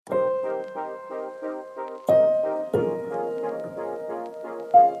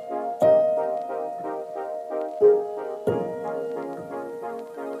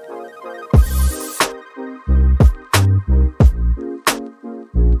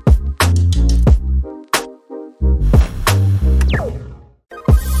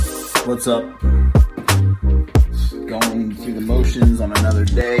What's up? Going through the motions on another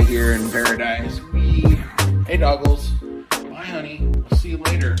day here in paradise. Hey doggles. Bye honey. I'll see you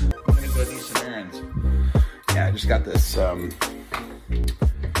later. I'm gonna go do some errands. Yeah, I just got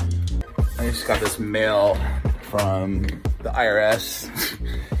this mail from the IRS.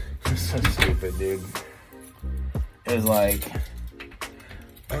 It's so stupid, dude. It was like,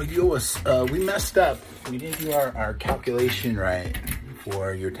 oh, we messed up. We didn't do our calculation right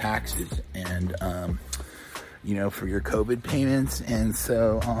for your taxes and, for your COVID payments. And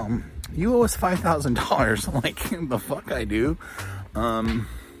so, you owe us $5,000. I'm like, the fuck I do.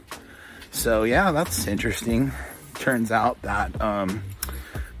 So yeah, that's interesting. Turns out that,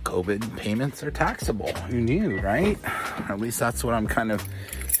 COVID payments are taxable. Who knew, right? At least that's what I'm kind of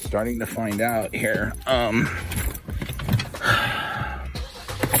starting to find out here.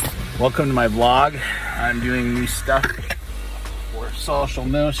 Welcome to my vlog. I'm doing new stuff for Social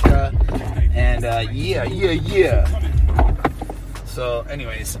NOSTRA, and yeah. So,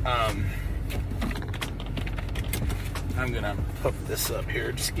 anyways, I'm gonna hook this up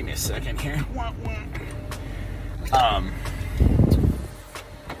here. Just give me a second here.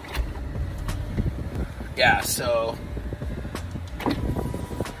 Yeah. So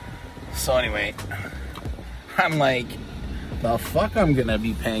anyway, I'm like, the fuck I'm gonna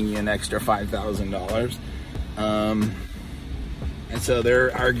be paying you an extra $5,000. And so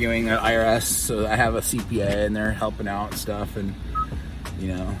they're arguing at IRS. So I have a CPA and they're helping out and stuff and,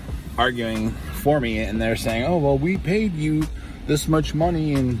 arguing for me. And they're saying, oh, well, we paid you this much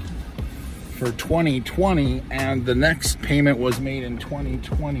money for 2020 and the next payment was made in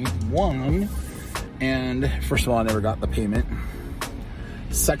 2021. And first of all, I never got the payment.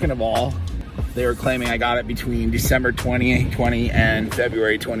 Second of all, they were claiming I got it between December 2020 and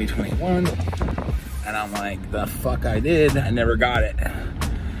February 2021. And I'm like, the fuck I did. I never got it.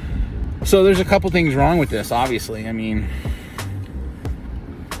 So there's a couple things wrong with this, obviously. I mean,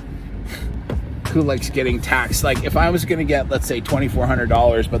 who likes getting taxed? Like, if I was going to get, let's say,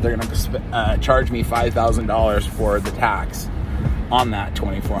 $2,400, but they're going to charge me $5,000 for the tax on that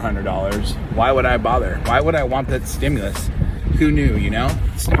 $2,400, why would I bother? Why would I want that stimulus? Who knew,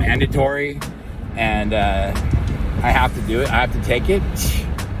 It's mandatory, and I have to do it. I have to take it.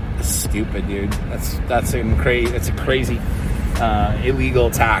 It's stupid, dude. That's a crazy illegal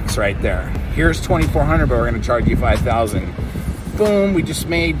tax right there. Here's $2,400, but we're going to charge you $5,000. Boom, we just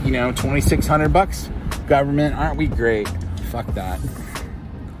made, $2,600. Government, aren't we great? Fuck that.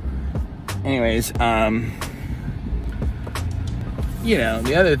 Anyways, the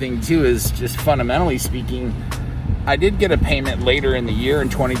other thing too is just fundamentally speaking, I did get a payment later in the year in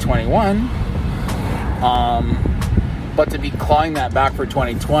 2021, but to be clawing that back for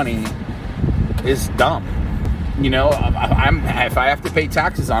 2020 is dumb. If I have to pay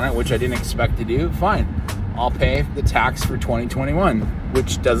taxes on it, which I didn't expect to do, fine. I'll pay the tax for 2021,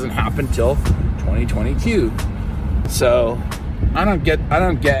 which doesn't happen till 2022. So I don't get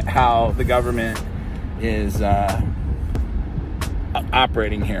how the government is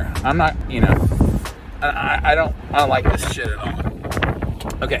operating here. I'm not, I don't like this shit at all.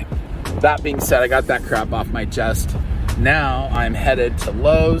 Okay, that being said, I got that crap off my chest. Now I'm headed to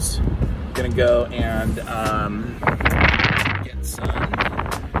Lowe's. Gonna go and get some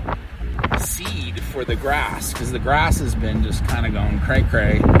seed for the grass, because the grass has been just kind of going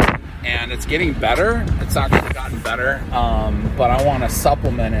cray-cray, and it's getting better. It's actually gotten better, but I want to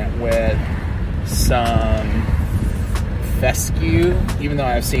supplement it with some fescue, even though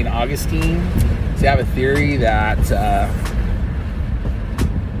I've seen Augustine. See, I have a theory that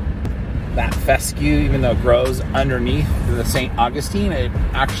that fescue, even though it grows underneath the St. Augustine, it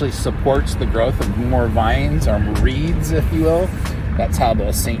actually supports the growth of more vines or reeds, if you will. That's how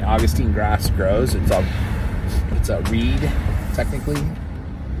the St. Augustine grass grows. It's a reed, technically,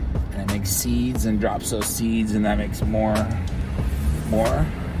 and it makes seeds and drops those seeds, and that makes more.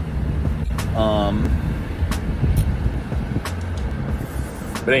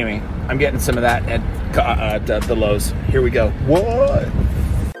 But anyway, I'm getting some of that at the Lowe's. Here we go. What?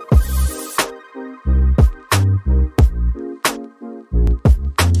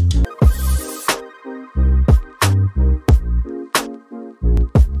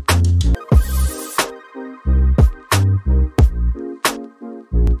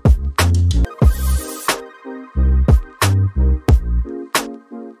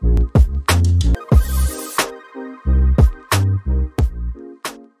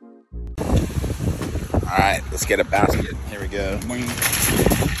 Alright, let's get a basket. Here we go.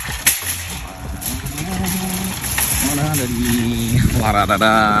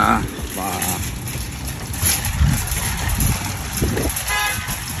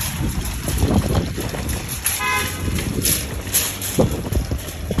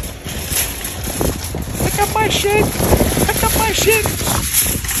 shit. Pick up my shit.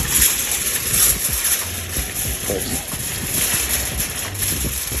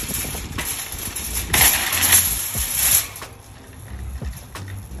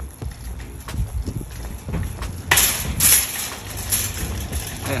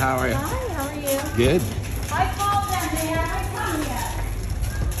 Hey, how are you? Hi, how are you? Good. I called them, they haven't come yet.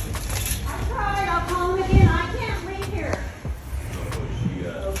 I tried, I'll call them again. I can't leave here.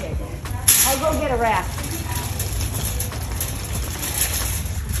 Okay, I'll go get a wrap.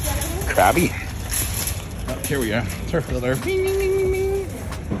 Crabby. Oh, here we go. Turf builder. Ding, ding, ding, ding, ding.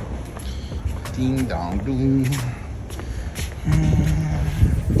 Ding dong doom.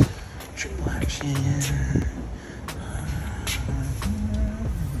 Triple action.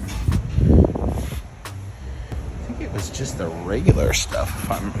 I think it was just the regular stuff,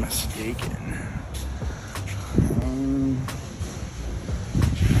 if I'm mistaken.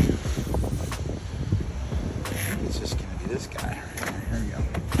 It's just gonna be this guy. Here we go.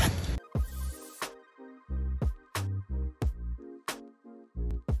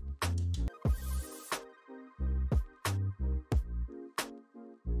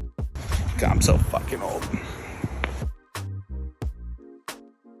 God, I'm so fucking old.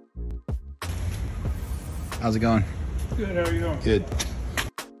 How's it going? Good, how are you doing? Good.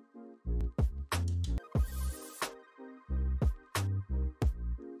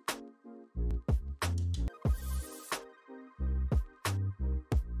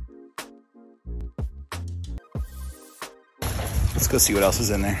 Let's go see what else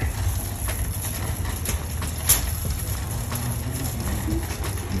is in there.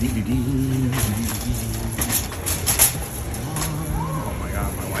 Oh my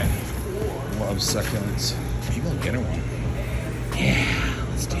god, my wife loves succulents. Maybe I'll get her one. Yeah,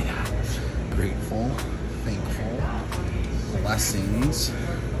 let's do that. Grateful, thankful, blessings.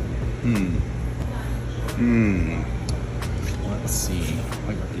 Let's see.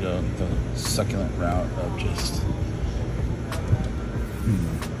 Like the succulent route of just.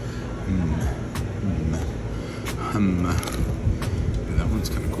 That one's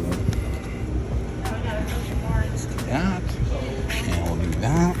kind of cool. Let's do that. And we'll do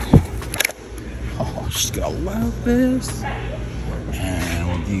that. Oh, she's gonna love this. And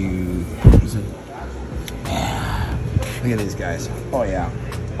we'll do. What is it? Yeah. Look at these guys. Oh yeah.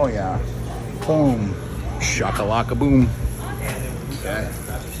 Oh yeah. Boom. Shakalaka boom. Okay.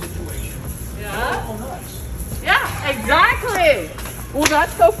 Yeah, exactly. Well,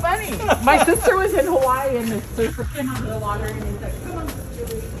 that's so funny. My sister was in Hawaii and the surfer came out of the water and he's like, come on,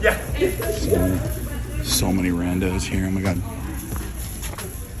 Julie. Yeah. So many randos here. Oh my god.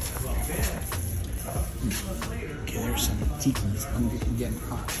 Okay, there's some tikis. I'm getting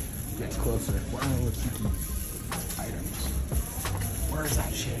hot. Get closer. Wow, tiki items. Where is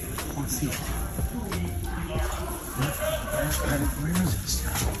that shit? I want to see it. Where is this?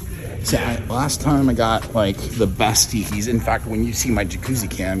 See, last time I got like the best tikis. In fact, when you see my jacuzzi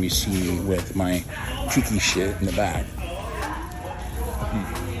cam, you see me with my tiki shit in the back.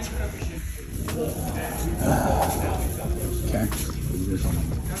 Okay, there's some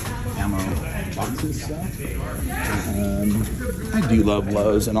ammo boxes stuff. I do love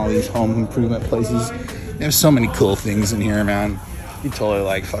Lowe's and all these home improvement places. There's so many cool things in here, man. You totally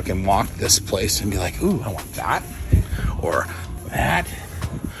like fucking walk this place and be like, ooh, I want that, or that,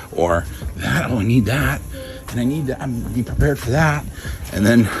 or that. Oh, I need that, and I need that. I'm be prepared for that, and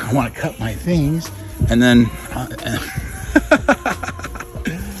then I want to cut my things, and then. You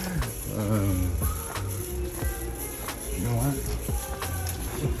know what? I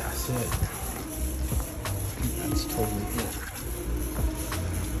think that's it. I think that's totally it.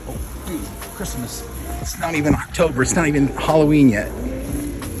 Oh, dude, Christmas. It's not even October. It's not even Halloween yet.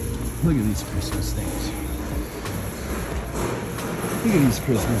 Look at these Christmas things. Look at these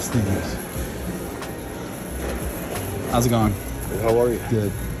Christmas things. How's it going? How are you?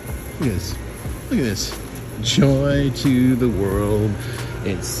 Good. Look at this. Look at this. Joy to the world.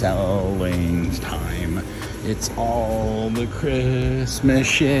 It's selling time. It's all the Christmas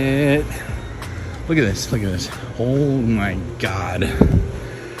shit. Look at this. Look at this. Oh my God.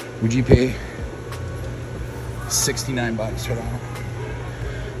 Would you pay $69 for that?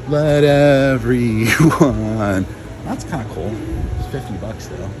 Let everyone. That's kind of cool. It's $50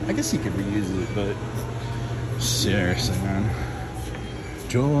 though. I guess you could reuse it, but seriously, man.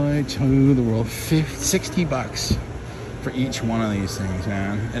 Joy to the world. $60 for each one of these things,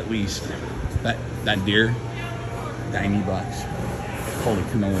 man. At least that deer, $90. Holy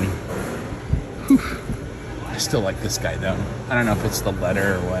cannoli. Whew. I still like this guy though. I don't know if it's the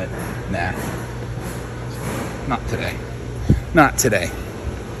letter or what. Nah. Not today. Not today.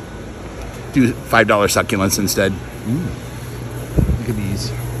 do $5 succulents instead. Look at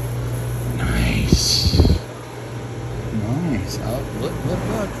these. Nice. Nice. Oh, look.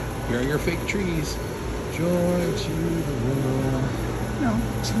 Here are your fake trees. Joy to the world. No,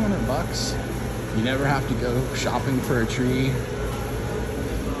 $200. You never have to go shopping for a tree.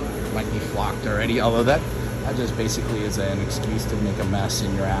 Might be flocked already, although that just basically is an excuse to make a mess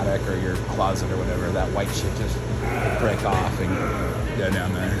in your attic or your closet or whatever. That white shit just break off and go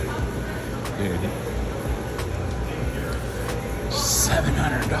down there. Dude.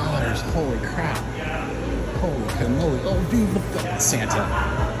 $700. Holy crap. Holy cannoli. Oh, dude, look at that Santa.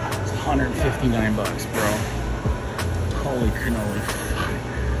 It's $159, bro. Holy cannoli.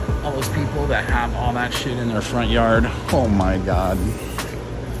 All those people that have all that shit in their front yard. Oh my god.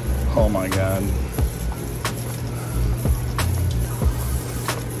 Oh my god.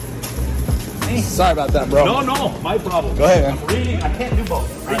 Sorry about that, bro. No, my problem. Go ahead, man. I'm reading. I can't do both.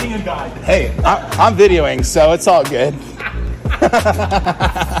 Reading and guide. Hey, I'm videoing, so it's all good.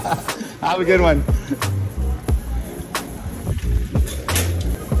 Have a good one.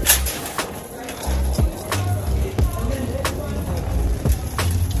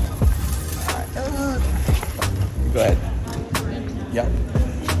 Go ahead. Yep.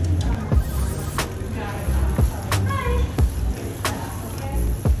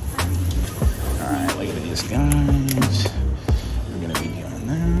 Alright, look at these guys. We're gonna be doing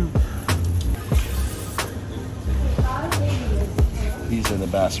that. These are the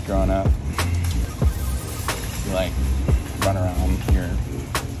best growing up. You like run around your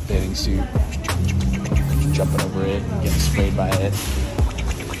bathing suit, jumping over it, getting sprayed by it.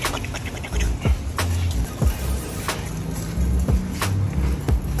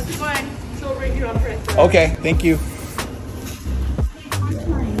 Okay, thank you. There's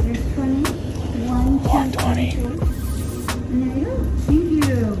 20. 120. Thank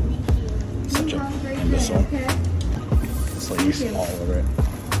you. Such Have a great day, imbecile. okay? This lady's Thank you. all over it.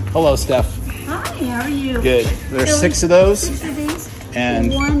 Hello, Steph. Hi, how are you? Good. There's So 6 of those 6 of these.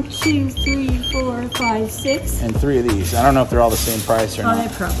 and 1, 2, 3, 4, 5, 6. 3 of these. I don't know if they're all the same price or Oh, they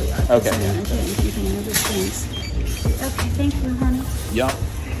not. probably are. Okay. Okay, thank you, honey. Yup.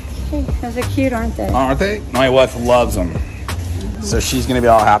 Hey, those are cute, aren't they? Aren't they? My wife loves them. So she's going to be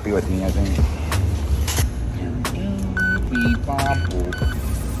all happy with me, I think.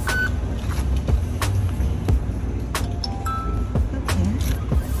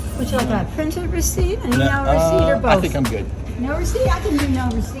 Would you like a printed receipt, an email receipt, or both? I think I'm good. No receipt? I can do no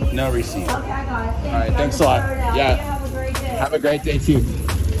receipt. No receipt. Okay, I got it. All right, thanks a lot. Yeah. You have a great day. Have a great day, too.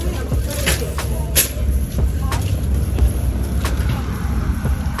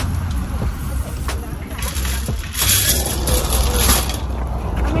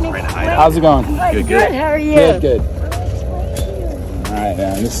 How's it going? Good. How are you? Good. All right,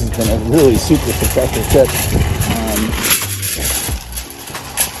 man. This has been a really super successful trip.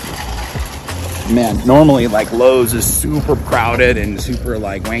 Man, normally like Lowe's is super crowded and super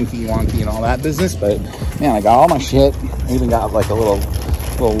like wanky wonky and all that business, but man, I got all my shit. I even got like a little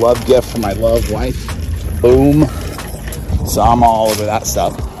love gift from my loved wife. Boom. So I'm all over that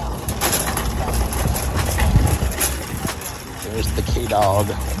stuff. There's the K-Dog.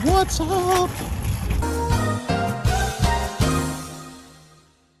 What's up?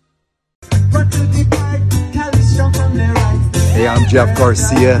 Hey, I'm Jeff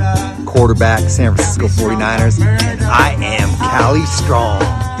Garcia, quarterback, San Francisco 49ers, and I am Cali Strong.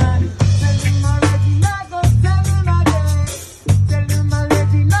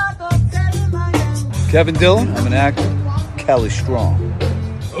 Kevin Dillon, I'm an actor, Cali Strong.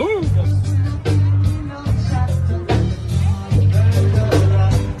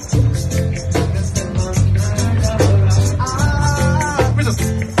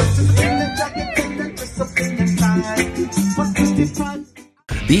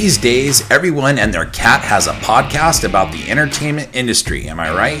 These days, everyone and their cat has a podcast about the entertainment industry, am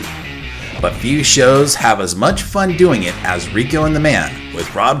I right? But few shows have as much fun doing it as Rico and the Man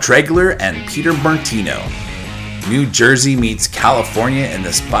with Rob Tregler and Peter Martino. New Jersey meets California in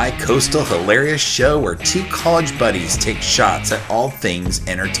this bi-coastal hilarious show where 2 college buddies take shots at all things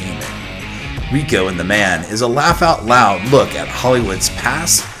entertainment. Rico and the Man is a laugh-out-loud look at Hollywood's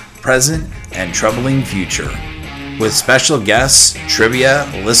past, present, and troubling future. With special guests, trivia,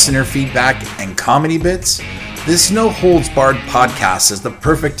 listener feedback, and comedy bits, this no-holds-barred podcast is the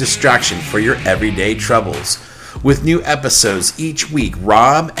perfect distraction for your everyday troubles. With new episodes each week,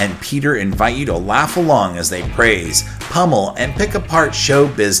 Rob and Peter invite you to laugh along as they praise, pummel, and pick apart show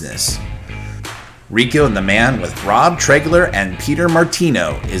business. Rico and the Man with Rob Tregler and Peter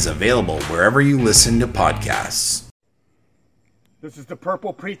Martino is available wherever you listen to podcasts. This is the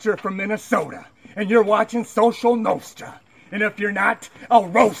Purple Preacher from Minnesota, and you're watching Social Nostra. And if you're not, I'll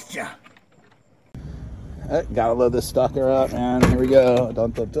roast ya. Gotta load this sucker up, man. Here we go.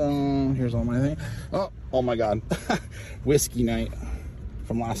 Dun, dun, dun. Here's all my things. Oh my God. Whiskey night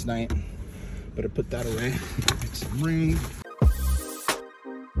from last night. Better put that away. Make some rain.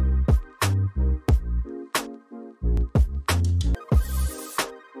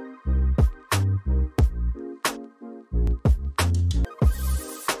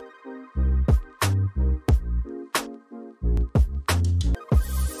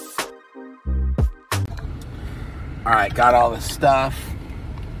 All right, got all the stuff.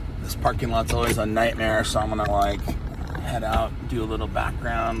 This parking lot's always a nightmare, so I'm gonna like head out, do a little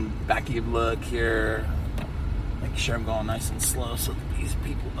backy look here, make sure I'm going nice and slow so that these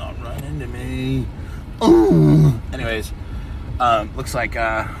people don't run into me. Anyways, looks like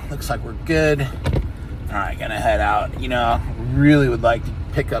we're good. All right, gonna head out. You know, really would like to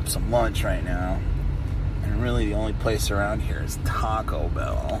pick up some lunch right now, and really the only place around here is Taco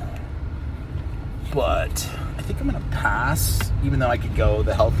Bell. But I think I'm gonna pass, even though I could go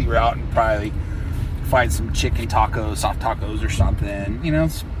the healthy route and probably find some chicken tacos, soft tacos or something. You know,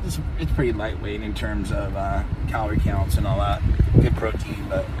 it's pretty lightweight in terms of calorie counts and all that. Good protein,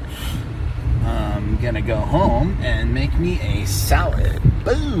 but I'm gonna go home and make me a salad.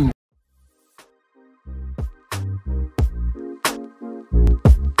 Boom!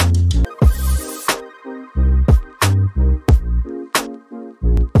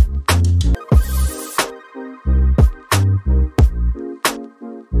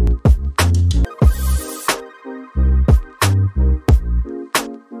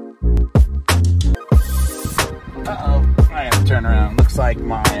 Turn around. Looks like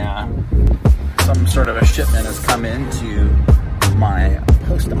my some sort of a shipment has come into my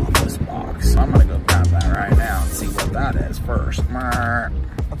post office box. So I'm gonna go grab that right now and see what that is first.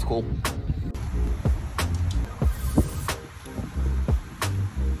 That's cool.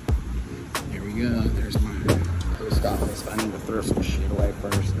 Here we go. There's my post office. I need to throw some shit away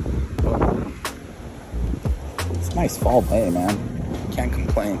first. Oh. It's a nice fall day, man. Can't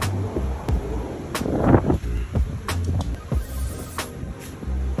complain.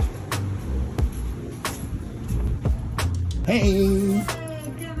 Hey,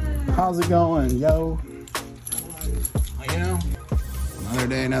 how's it going, yo? You know, another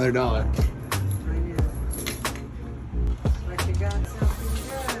day, another dollar. I know. But you got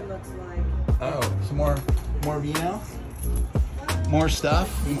something good, looks like. Oh, some more vino? More stuff?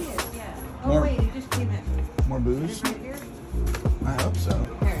 It is, yeah. Oh, More- wait, it just came in. More booze? Is it right here? I hope so.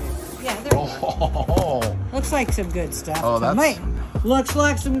 There it is. Yeah, there it is. Oh, Looks like some good stuff Oh, to that's- me. Looks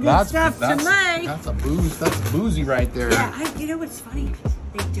like some good stuff to me. That's a booze. That's boozy right there. Yeah, you know what's funny?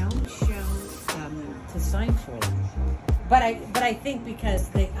 They don't show to sign for it. But I think because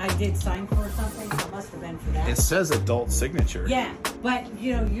I did sign for something, it must have been for that. It says adult signature. Yeah, but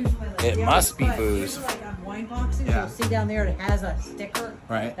you know, usually like, It must be booze. Usually like on wine boxes, Yeah. you'll see down there it has a sticker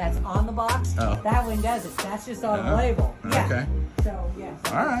Right. that's on the box. Oh. That one doesn't. That's just on the Oh. label. Yeah. Okay. So yeah.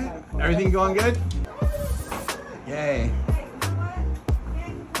 So All right. Everything going good? Yay.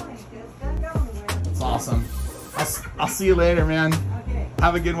 That's awesome. I'll see you later, man. Okay.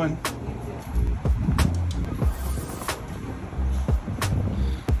 Have a good one.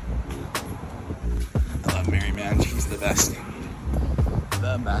 I love Mary, man. She's the best.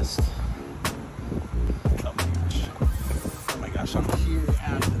 The best. Oh my gosh. I'm here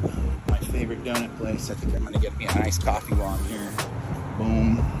at my favorite donut place. I think I'm gonna get me a nice coffee while I'm here.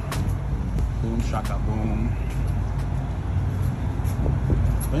 Boom. Boom, shaka, boom.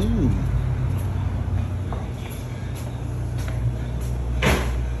 Boom.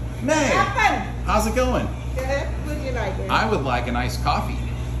 May, how's it going? Good. Would you like it? I would like a nice coffee.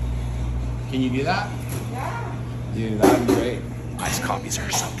 Can you do that? Yeah. Dude, that would be great. Nice coffees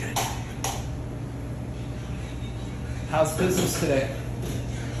are so good. How's business today?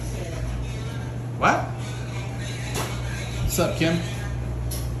 What? What's up, Kim?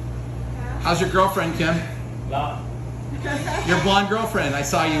 How's your girlfriend, Kim? Your blonde girlfriend I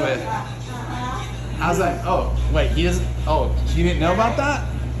saw you with. How's that? Oh, wait, he doesn't. Oh, you didn't know about that?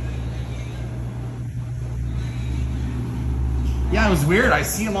 Yeah, it was weird. I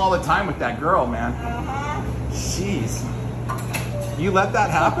see him all the time with that girl, man. Jeez. You let that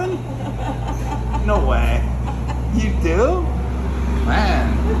happen? No way. You do?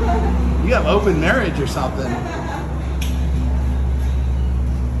 Man, you have open marriage or something.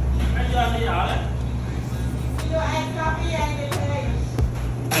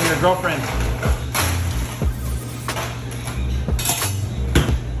 And your girlfriend.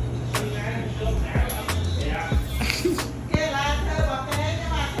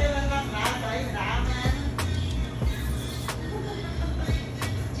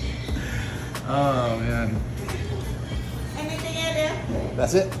 Oh, man. Anything in there?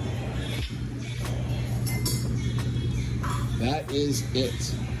 That's it. That is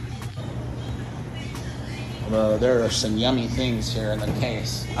it. Although there are some yummy things here in the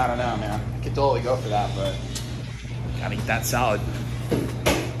case. I don't know, man. I could totally go for that, but gotta eat that salad.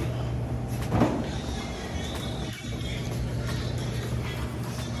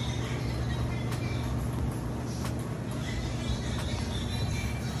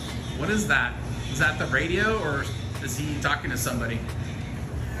 What is that? Is that the radio, or is he talking to somebody?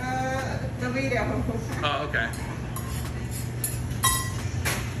 The video. Oh, okay.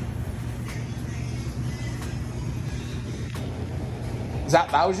 Is that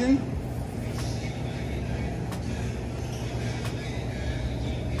Laotian?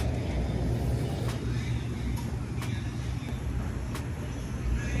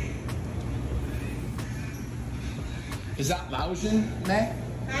 Is that Laotian, May?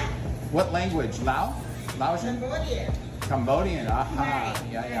 Huh? What language? Laotian? Cambodia. Cambodian. Aha.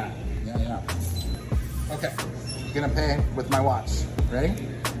 Yeah. Okay. Gonna pay with my watch. Ready?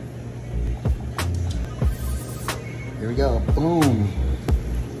 Here we go. Boom.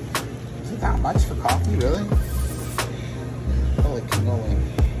 Is it that much for coffee, really? Holy cannoli.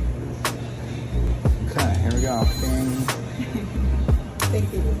 Okay, here we go. Bing.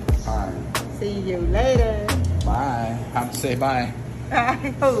 Thank you. Alright. See you later. Bye. Have to say bye.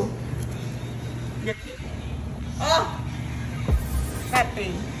 Who? Oh, that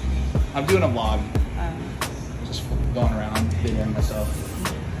thing. I'm doing a vlog. Just going around, videoing myself,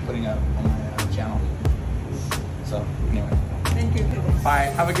 putting up on my channel. So, anyway. Thank you.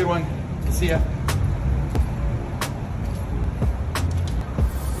 Bye. Have a good one. See ya.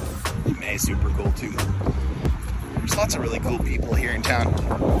 May's super cool too. There's lots of really cool people here in town.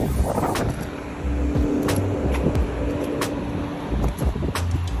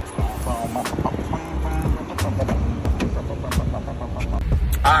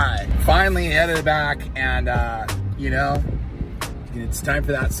 Alright, finally headed back, and you know, it's time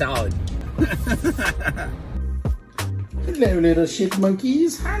for that salad. Hello, little shit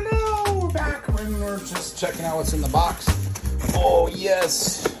monkeys. Hello, we're back. We're just checking out what's in the box. Oh,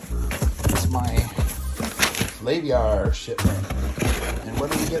 yes. It's my Laviar shipment. And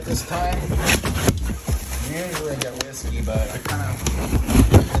what did we get this time? Usually I get whiskey, but I kind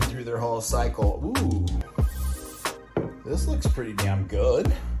of went through their whole cycle. Ooh. This looks pretty damn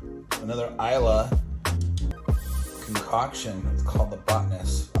good. Another Isla concoction. It's called the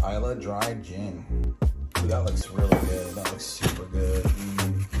Botanist Isla Dry Gin. Ooh, that looks really good. That looks super good.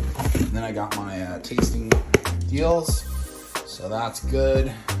 And then I got my tasting deals. So that's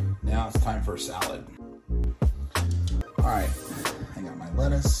good. Now it's time for a salad. Alright. I got my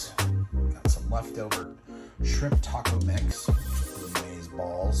lettuce. Got some leftover shrimp taco mix with maize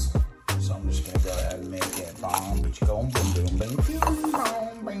balls. So I'm just gonna go ahead and make it. Bam,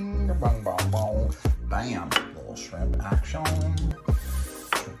 bam. Little shrimp action.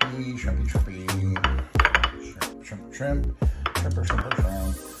 Shrimpy. Shrimp.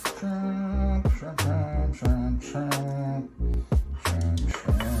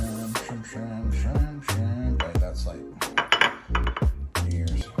 Wait, that's like New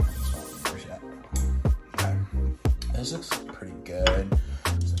Year's. It's not New Year's yet. Okay. This looks pretty good.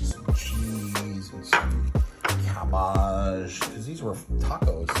 There's like some cheese and some cabbage. Because these were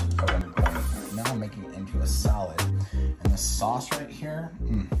tacos at one point. Now I'm making it into a salad. And this sauce right here,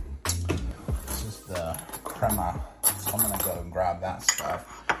 this is the crema. So I'm gonna go and grab that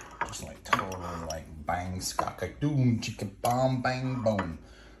stuff. Just like totally like bang, skaka, doom, chicka, bomb, bang, boom.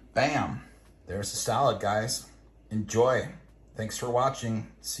 Bam. There's the salad, guys. Enjoy. Thanks for watching.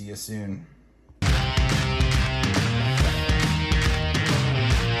 See you soon.